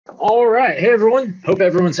All right. Hey, everyone. Hope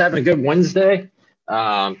everyone's having a good Wednesday.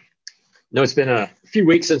 Know it's been a few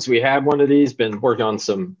weeks since we had one of these. Been working on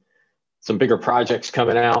some bigger projects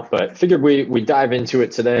coming out, but figured we dive into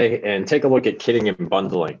it today and take a look at kitting and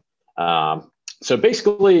bundling. So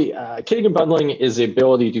basically, kitting and bundling is the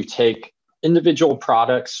ability to take individual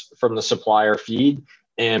products from the supplier feed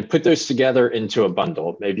and put those together into a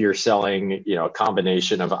bundle. Maybe you're selling, a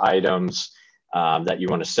combination of items that you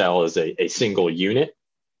want to sell as a single unit.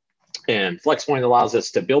 And Flxpoint allows us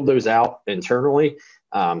to build those out internally,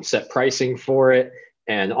 set pricing for it.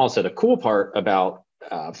 And also the cool part about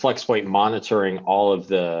Flxpoint monitoring all of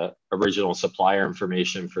the original supplier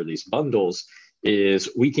information for these bundles is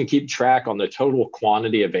we can keep track on the total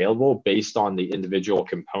quantity available based on the individual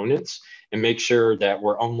components and make sure that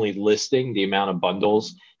we're only listing the amount of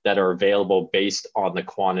bundles that are available based on the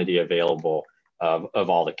quantity available of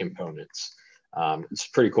all the components. It's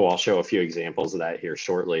pretty cool. I'll show a few examples of that here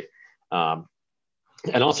shortly.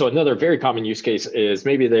 And also another very common use case is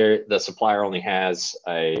maybe the supplier only has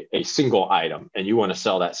a single item and you want to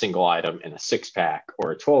sell that single item in a 6-pack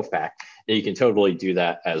or a 12-pack. And you can totally do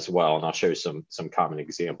that as well. And I'll show you some common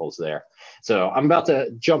examples there. So I'm about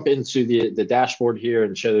to jump into the dashboard here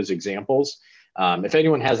and show those examples. If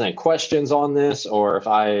anyone has any questions on this, or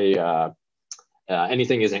if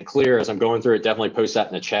anything isn't clear as I'm going through it, definitely post that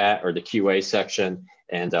in the chat or the QA section,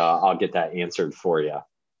 and I'll get that answered for you.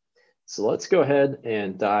 So let's go ahead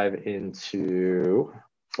and dive into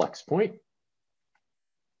Flxpoint.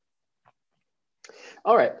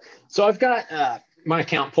 All right, so I've got my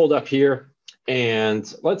account pulled up here,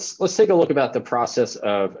 and let's take a look about the process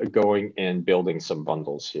of going and building some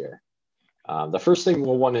bundles here. The first thing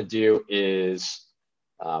we'll want to do is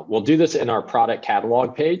we'll do this in our product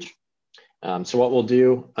catalog page. So what we'll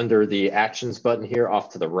do under the actions button here off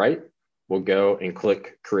to the right, we'll go and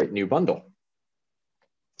click create new bundle.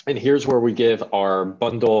 And here's where we give our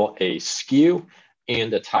bundle a SKU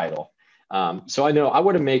and a title. So I know I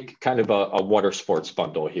want to make kind of a water sports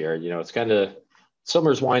bundle here. It's kind of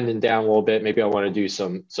summer's winding down a little bit. Maybe I want to do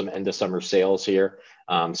some end of summer sales here.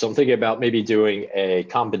 So I'm thinking about maybe doing a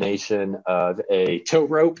combination of a tow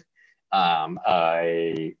rope,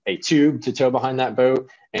 a tube to tow behind that boat,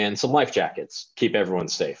 and some life jackets, keep everyone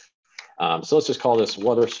safe. So let's just call this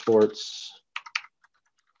water sports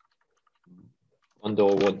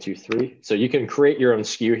bundle 1, 2, 3. So you can create your own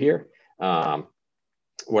SKU here,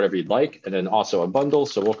 whatever you'd like, and then also a bundle.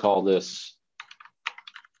 So we'll call this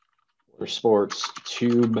water sports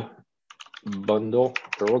tube bundle,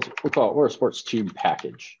 or we'll call it water sports tube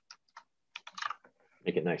package.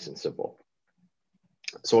 Make it nice and simple.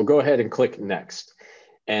 So we'll go ahead and click next.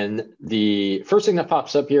 And the first thing that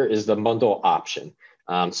pops up here is the bundle option.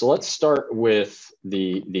 So let's start with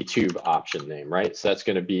the tube option name, right? So that's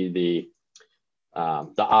going to be the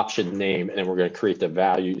option name, and then we're going to create the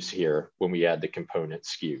values here when we add the component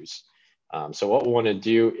SKUs. So what we want to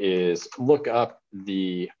do is look up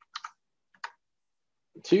the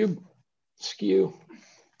tube SKU.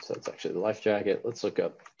 So that's actually the life jacket. Let's look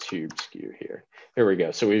up tube SKU here. Here we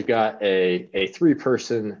go. So we've got a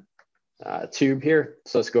 3-person tube here.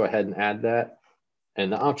 So let's go ahead and add that.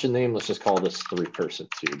 And the option name, let's just call this 3-person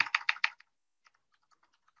tube.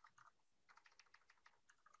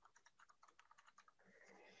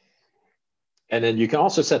 And then you can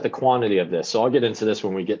also set the quantity of this. So I'll get into this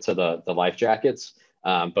when we get to the life jackets.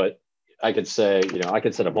 But I could say, I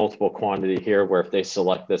could set a multiple quantity here where if they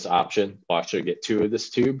select this option, we'll actually get 2 of this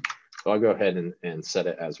tube. So I'll go ahead and set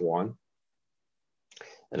it as 1.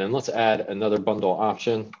 And then let's add another bundle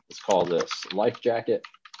option. Let's call this life jacket.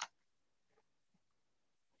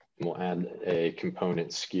 And we'll add a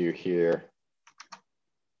component SKU here.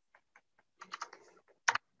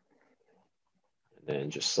 And then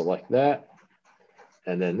just select that.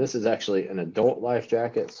 And then this is actually an adult life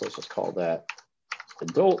jacket. So let's just call that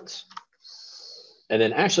adult. And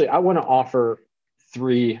then actually I want to offer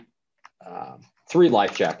 3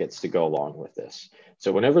 life jackets to go along with this.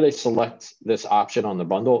 So whenever they select this option on the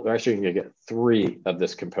bundle, they're actually going to get 3 of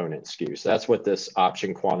this component SKU. So that's what this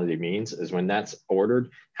option quantity means, is when that's ordered,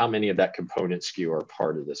 how many of that component SKU are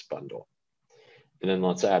part of this bundle. And then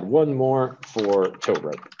let's add 1 more for tow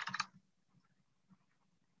rope.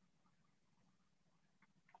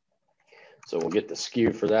 So we'll get the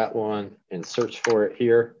SKU for that one and search for it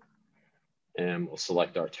here. And we'll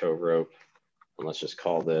select our tow rope. And let's just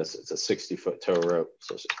call this, it's a 60-foot tow rope.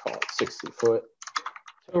 So let's just call it 60-foot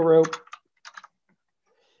tow rope.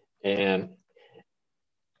 And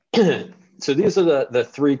so these are the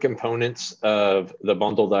 3 components of the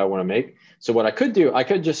bundle that I want to make. So what I could do, I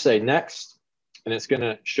could just say next, and it's going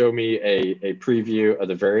to show me a preview of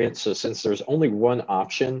the variant. So since there's only one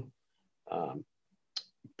option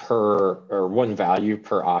one value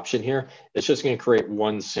per option here, it's just going to create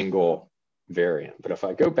one single variant. But if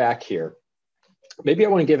I go back here, maybe I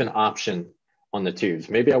want to give an option on the tubes.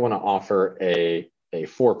 Maybe I want to offer a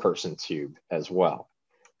 4-person tube as well.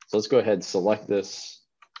 So let's go ahead and select this.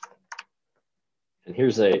 And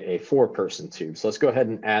here's a 4-person tube. So let's go ahead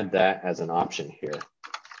and add that as an option here.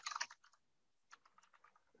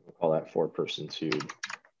 We'll call that 4-person tube.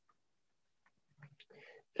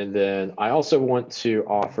 And then I also want to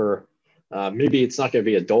offer, maybe it's not going to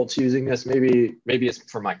be adults using this. Maybe it's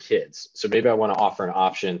for my kids. So maybe I want to offer an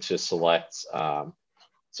option to select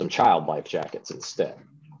some child life jackets instead.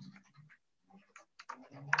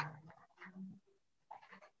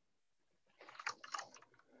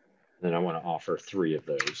 Then I want to offer 3 of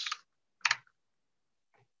those.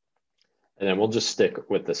 And then we'll just stick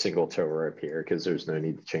with the single tow rope here because there's no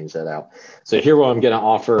need to change that out. So here what I'm going to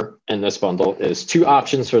offer in this bundle is 2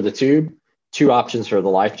 options for the tube, 2 options for the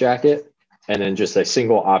life jacket, and then just a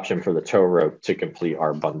single option for the tow rope to complete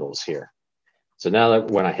our bundles here. So now that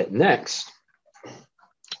when I hit next,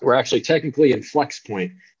 we're actually technically in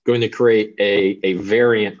Flxpoint going to create a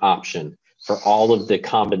variant option for all of the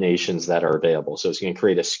combinations that are available. So it's going to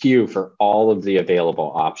create a SKU for all of the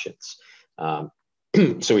available options.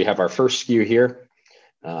 So we have our first SKU here,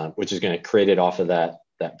 which is going to create it off of that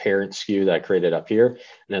parent SKU that I created up here.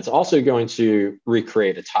 And it's also going to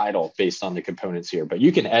recreate a title based on the components here. But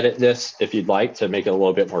you can edit this if you'd like to make it a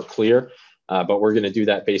little bit more clear. But we're going to do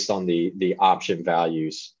that based on the option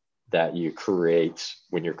values that you create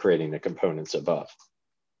when you're creating the components above.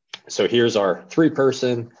 So here's our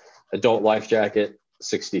 3-person adult life jacket,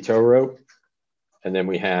 60 tow rope. And then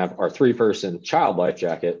we have our 3-person child life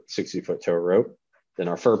jacket, 60-foot tow rope. Then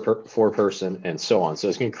our 4-person and so on. So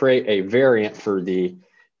it's going to create a variant for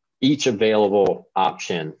each available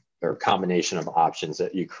option or combination of options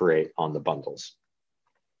that you create on the bundles.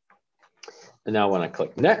 And now when I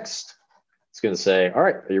click next, it's going to say, all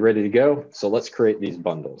right, are you ready to go? So let's create these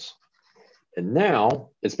bundles. And now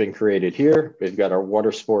it's been created here. We've got our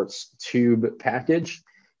water sports tube package.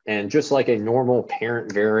 And just like a normal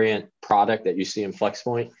parent variant product that you see in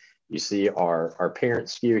Flxpoint, you see our parent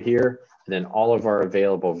SKU here, and then all of our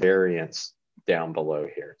available variants down below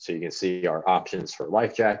here. So you can see our options for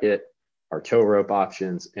life jacket, our tow rope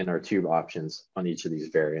options, and our tube options on each of these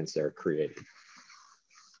variants that are created.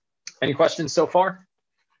 Any questions so far?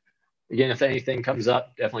 Again, if anything comes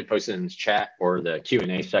up, definitely post it in the chat or the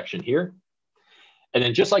Q&A section here. And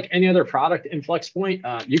then just like any other product in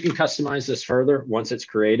Flxpoint, you can customize this further once it's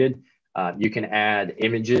created. You can add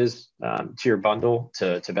images to your bundle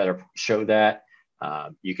to better show that.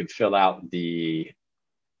 You can fill out the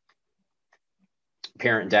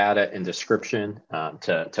parent data and description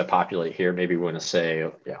to populate here. Maybe we want to say,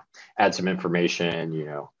 add some information,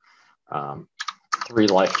 3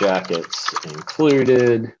 life jackets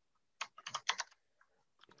included,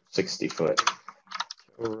 60-foot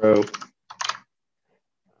rope.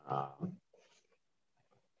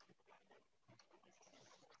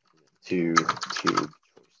 2 choices,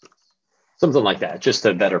 something like that, just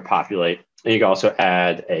to better populate. And you can also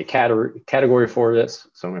add a category for this.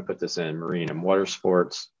 So I'm going to put this in marine and water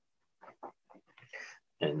sports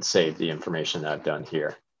and save the information that I've done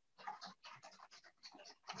here.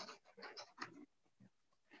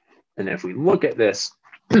 And if we look at this,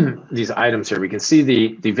 these items here, we can see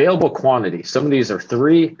the available quantity. Some of these are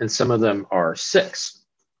 3 and some of them are 6.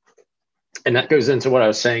 And that goes into what I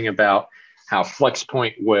was saying about how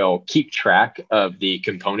Flxpoint will keep track of the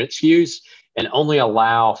component SKUs and only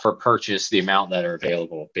allow for purchase the amount that are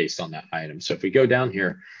available based on that item. So if we go down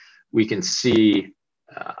here, we can see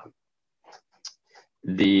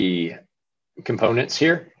the components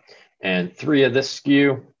here, and 3 of this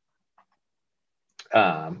SKU,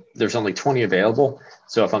 there's only 20 available.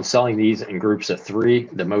 So if I'm selling these in groups of 3,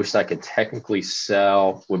 the most I could technically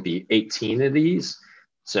sell would be 18 of these.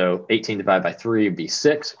 So 18 divided by 3 would be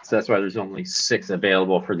 6. So that's why there's only 6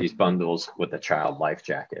 available for these bundles with a child life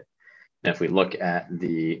jacket. And if we look at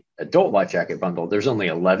the adult life jacket bundle, there's only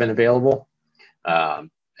 11 available. And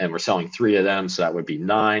we're selling 3 of them. So that would be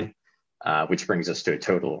 9, which brings us to a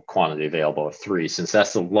total quantity available of 3. Since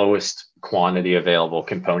that's the lowest quantity available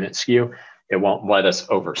component SKU, it won't let us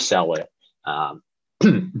oversell it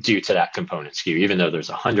due to that component SKU, even though there's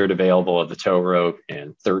 100 available of the tow rope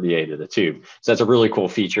and 38 of the tube. So that's a really cool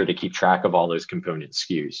feature to keep track of all those component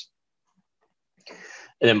SKUs.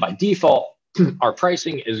 And then by default, our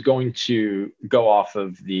pricing is going to go off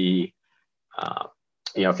of the,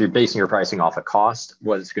 if you're basing your pricing off of cost,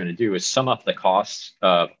 what it's going to do is sum up the costs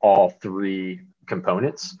of all 3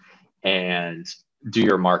 components and do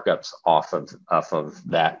your markups off of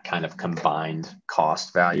that kind of combined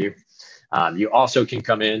cost value. You also can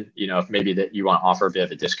come in, if maybe that you want to offer a bit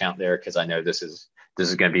of a discount there, because I know this is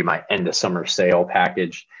going to be my end of summer sale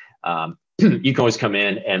package. You can always come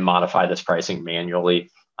in and modify this pricing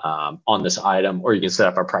manually on this item, or you can set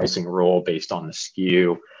up a pricing rule based on the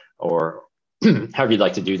SKU, or however you'd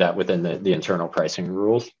like to do that within the internal pricing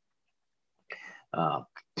rules.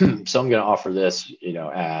 So I'm going to offer this,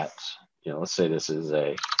 at, let's say this is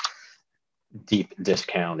a deep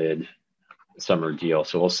discounted summer deal.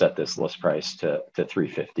 So we'll set this list price to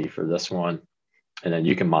 $350 for this one, and then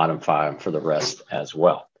you can modify them for the rest as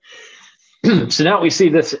well. So now we see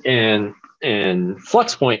this in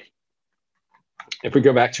Flxpoint. If we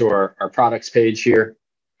go back to our products page here,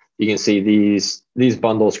 you can see these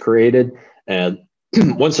bundles created. And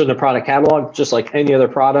once they're in the product catalog, just like any other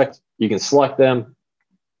product, you can select them,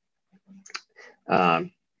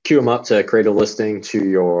 queue them up to create a listing to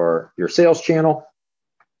your sales channel.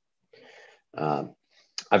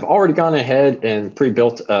 I've already gone ahead and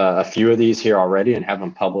pre-built a few of these here already and have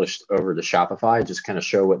them published over to Shopify, just kind of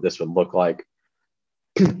show what this would look like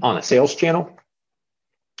on a sales channel.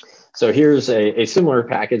 So here's a similar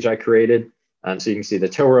package I created. So you can see the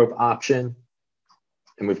tow rope option,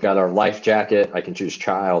 and we've got our life jacket. I can choose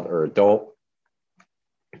child or adult.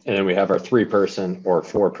 And then we have our 3-person or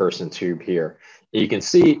 4-person tube here. You can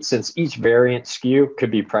see, since each variant SKU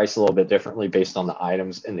could be priced a little bit differently based on the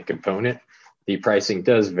items in the component, the pricing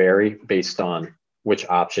does vary based on which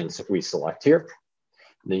options we select here.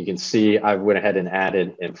 And then you can see I went ahead and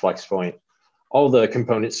added in Flxpoint all the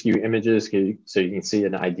component SKU images, so you can see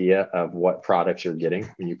an idea of what products you're getting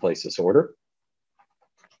when you place this order.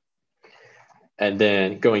 And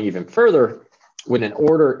then going even further, when an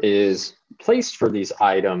order is placed for these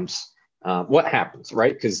items, what happens,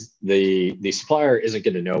 right? Because the supplier isn't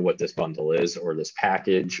going to know what this bundle is, or this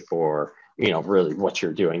package, or really what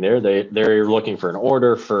you're doing there. They're looking for an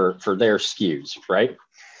order for their SKUs, right?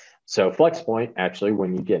 So Flxpoint, actually,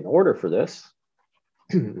 when you get an order for this,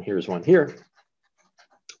 here's one here.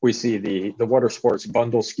 We see the water sports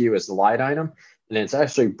bundle SKU as the light item, and it's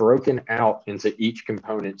actually broken out into each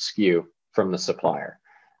component SKU from the supplier.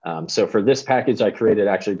 So for this package I created,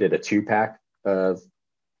 I actually did a 2-pack of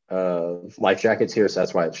life jackets here. So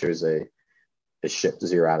that's why it shows a shipped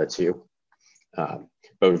 0 out of 2.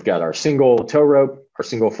 But we've got our single tow rope, our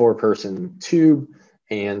single 4-person tube,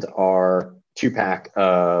 and our 2-pack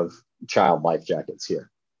of child life jackets here.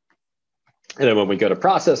 And then when we go to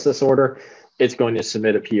process this order, it's going to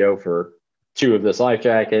submit a PO for 2 of this life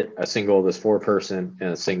jacket, a single of this 4-person, and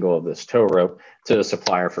a single of this tow rope to the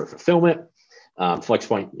supplier for fulfillment.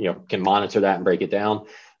 Flxpoint, can monitor that and break it down.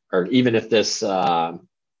 Or even if this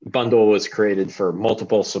bundle was created for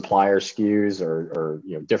multiple supplier SKUs, or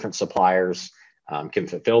different suppliers can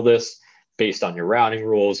fulfill this based on your routing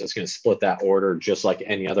rules, it's going to split that order just like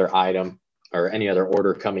any other item or any other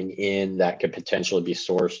order coming in that could potentially be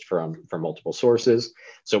sourced from multiple sources.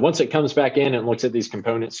 So once it comes back in and looks at these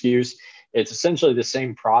component SKUs, it's essentially the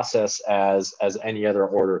same process as any other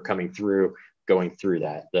order coming through, going through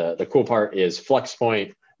that. The cool part is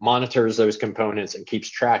Flxpoint monitors those components and keeps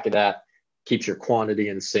track of that, keeps your quantity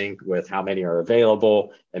in sync with how many are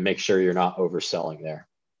available, and make sure you're not overselling there.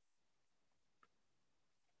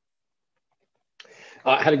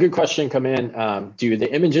 I had a good question come in. Do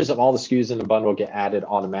the images of all the SKUs in the bundle get added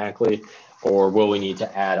automatically, or will we need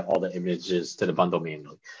to add all the images to the bundle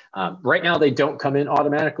manually? Right now, they don't come in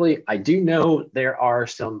automatically. I do know there are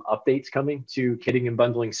some updates coming to kitting and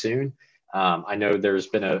bundling soon. I know there's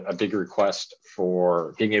been a big request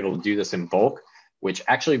for being able to do this in bulk, which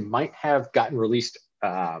actually might have gotten released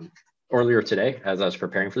earlier today as I was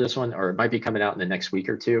preparing for this one, or it might be coming out in the next week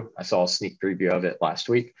or 2. I saw a sneak preview of it last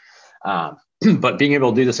week. But being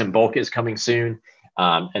able to do this in bulk is coming soon.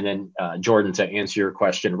 And then Jordan, to answer your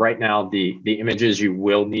question, right now, the images you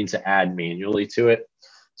will need to add manually to it.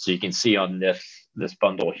 So you can see on this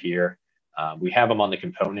bundle here, we have them on the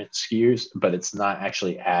component SKUs, but it's not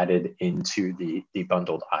actually added into the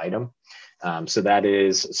bundled item. So that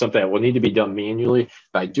is something that will need to be done manually,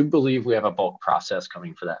 but I do believe we have a bulk process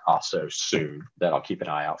coming for that also soon that I'll keep an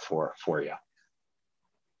eye out for you.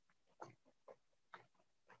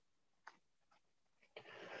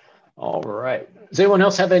 All right. Does anyone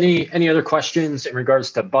else have any other questions in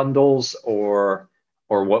regards to bundles or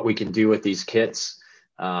what we can do with these kits?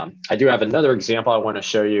 I do have another example I want to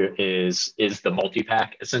show you is the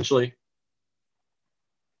multi-pack essentially.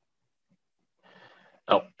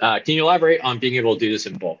 Can you elaborate on being able to do this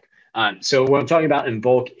in bulk? So what I'm talking about in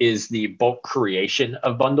bulk is the bulk creation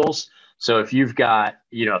of bundles. So if you've got,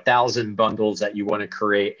 1,000 bundles that you want to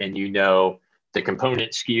create, and the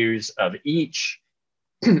component SKUs of each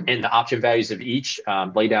and the option values of each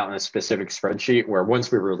laid out in a specific spreadsheet, where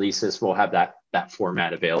once we release this, we'll have that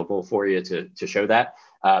format available for you to show that.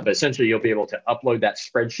 But essentially, you'll be able to upload that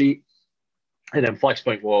spreadsheet, and then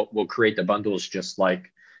Flxpoint will create the bundles just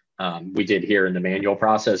like we did here in the manual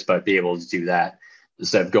process, but be able to do that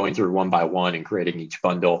instead of going through one by one and creating each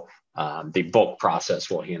bundle. The bulk process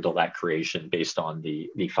will handle that creation based on the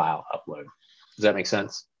file upload. Does that make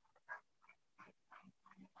sense?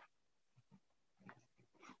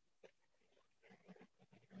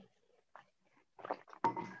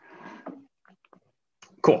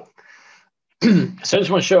 Cool. So I just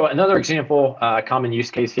want to show another example. Common use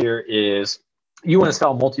case here is you want to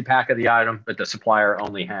sell a multi-pack of the item, but the supplier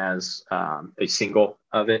only has a single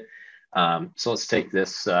of it. So let's take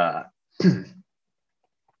this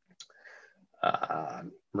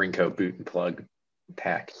Ringco boot and plug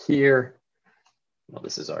pack here. Well,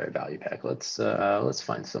 this is already a value pack. Let's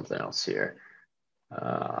find something else here.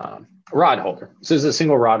 Rod holder. So this is a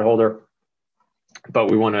single rod holder,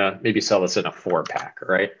 but we want to maybe sell this in a 4-pack,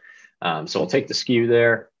 right? So we'll take the SKU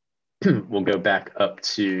there. We'll go back up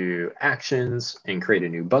to actions and create a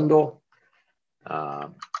new bundle.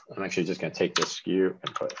 I'm actually just going to take this SKU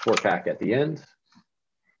and put 4-pack at the end.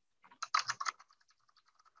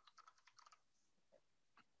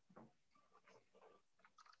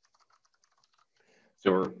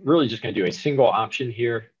 So we're really just going to do a single option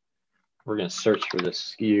here. We're going to search for the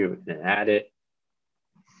SKU and add it.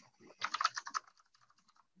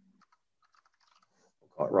 We'll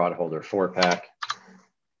call it rod holder 4-pack.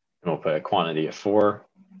 And we'll put a quantity of 4.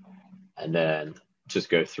 And then just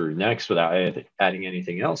go through next without adding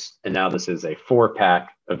anything else. And now this is a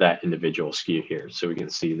 4-pack of that individual SKU here. So we can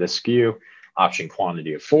see this SKU, option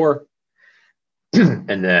quantity of 4.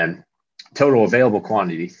 And then total available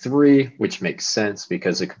quantity 3, which makes sense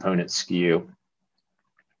because the component SKU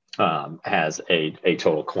has a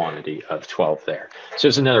total quantity of 12 there. So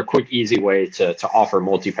it's another quick, easy way to offer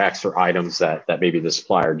multi-packs for items that maybe the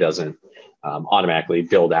supplier doesn't automatically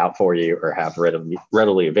build out for you or have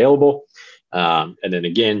readily available. And then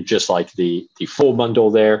again, just like the full bundle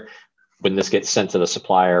there, when this gets sent to the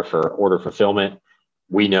supplier for order fulfillment,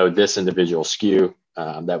 we know this individual SKU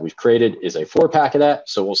that we've created is a 4-pack of that.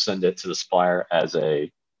 So we'll send it to the supplier as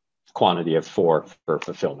a quantity of 4 for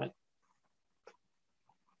fulfillment.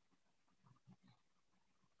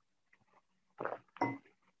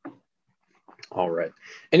 All right.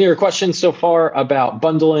 Any other questions so far about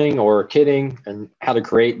bundling or kitting and how to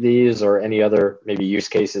create these, or any other maybe use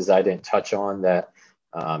cases I didn't touch on that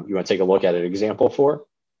you want to take a look at an example for?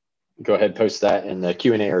 Go ahead, post that in the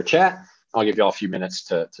Q&A or chat. I'll give you all a few minutes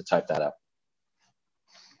to type that out.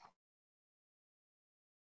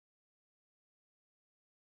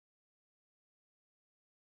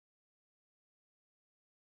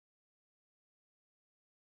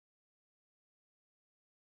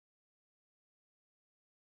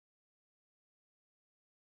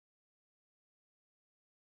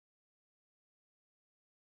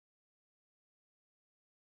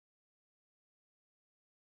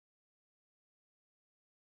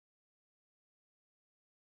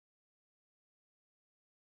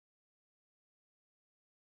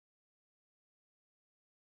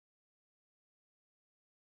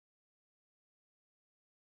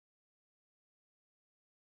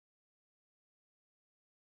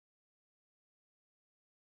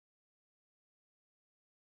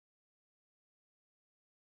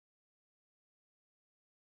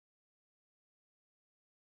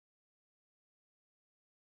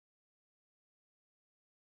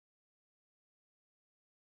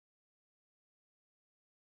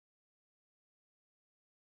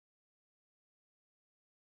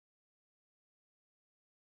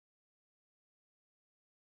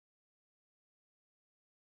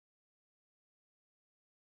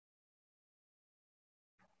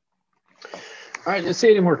 All right, let's see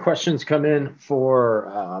any more questions come in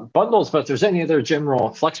for bundles, but if there's any other general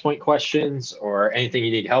Flxpoint questions or anything you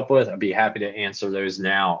need help with, I'd be happy to answer those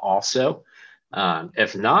now also.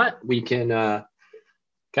 If not, we can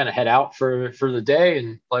kind of head out for the day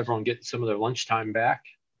and let everyone get some of their lunchtime back.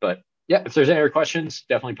 But yeah, if there's any other questions,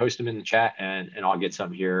 definitely post them in the chat and I'll get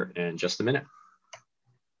some here in just a minute.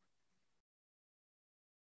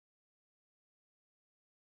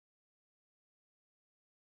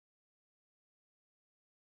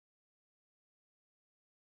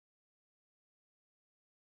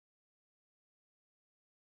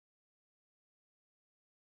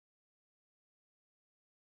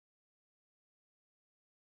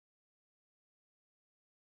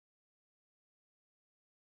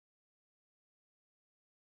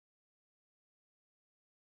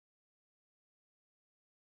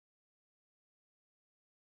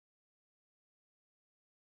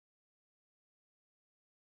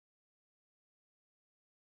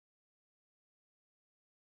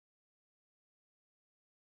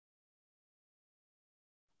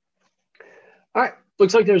 All right.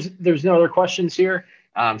 Looks like there's no other questions here.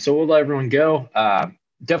 So we'll let everyone go.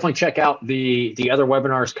 Definitely check out the other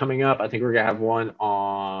webinars coming up. I think we're gonna have one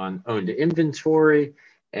on owned inventory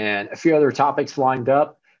and a few other topics lined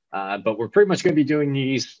up. But we're pretty much going to be doing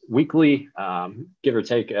these weekly, give or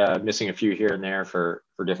take, missing a few here and there for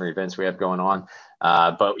different events we have going on.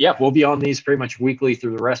 But yeah, we'll be on these pretty much weekly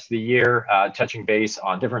through the rest of the year, touching base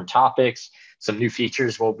on different topics. Some new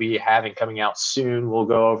features we'll be having coming out soon we'll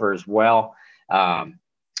go over as well.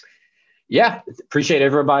 Yeah, appreciate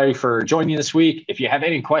everybody for joining this week. If you have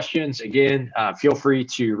any questions, again, feel free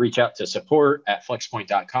to reach out to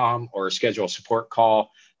support@flexpoint.com or schedule a support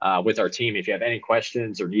call with our team if you have any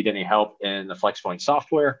questions or need any help in the Flexpoint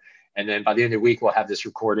software. And then by the end of the week, we'll have this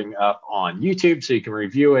recording up on YouTube so you can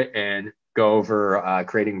review it and go over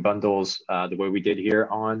creating bundles the way we did here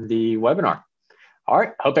on the webinar. All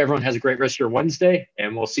right, hope everyone has a great rest of your Wednesday,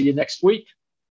 and we'll see you next week.